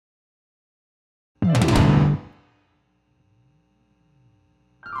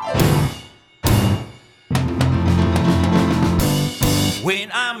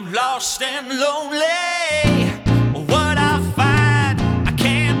When I'm lost and lonely, what I find I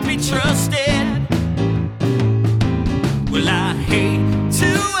can't be trusted. Well, I hate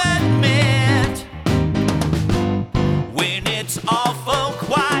to admit, when it's awful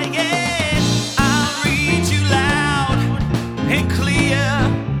quiet, I'll read you loud and clear.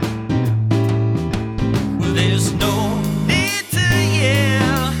 Well, there's no need to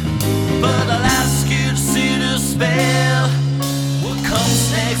yell, but I'll ask you to sit a spell. What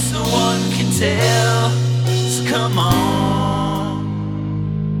comes next, no one can tell, so come on.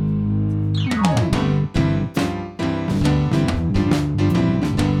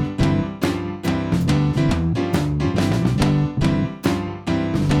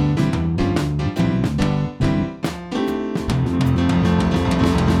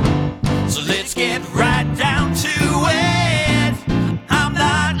 So let's get right down to it. I'm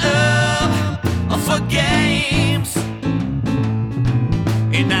not up for games,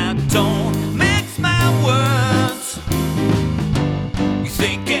 and I don't mix my words. You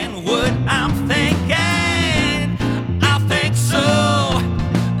thinking what I'm thinking? I think so,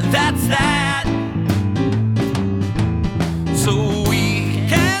 that's that. So we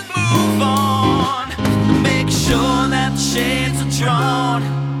can move on, make sure that the shades are drawn,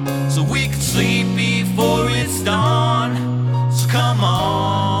 so we can sleep before it's dawn. So come on.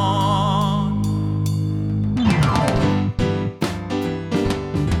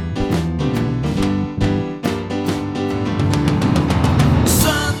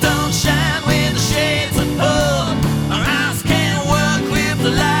 Sun don't shine when the shades are pulled. Our eyes can't work if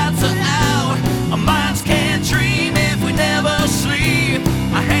the lights are out. Our minds can't dream if we never sleep.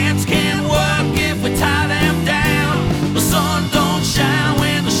 Our hands can't work if we tie them down. The sun don't shine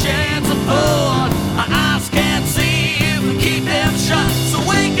when the shades are pulled. Our eyes can't see if we keep them shut. So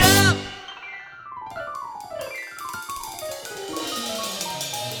wake up.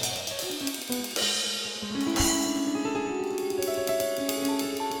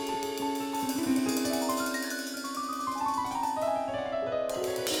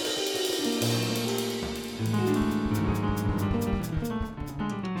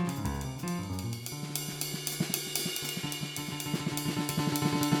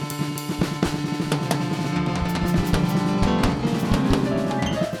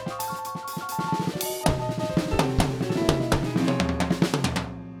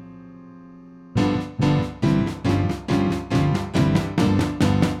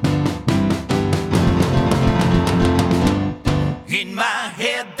 In my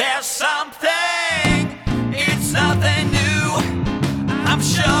head there's something, it's nothing new, I'm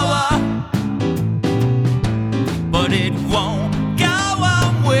sure, but it won't go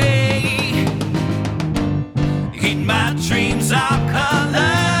away. In my dreams are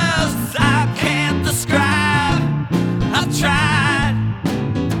colors I can't describe, I've tried.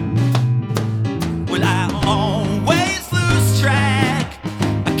 Well, I always lose track,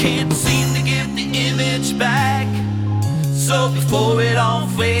 I can't seem to get the image back. So before it all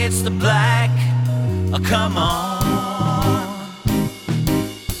fades to black, oh, come on.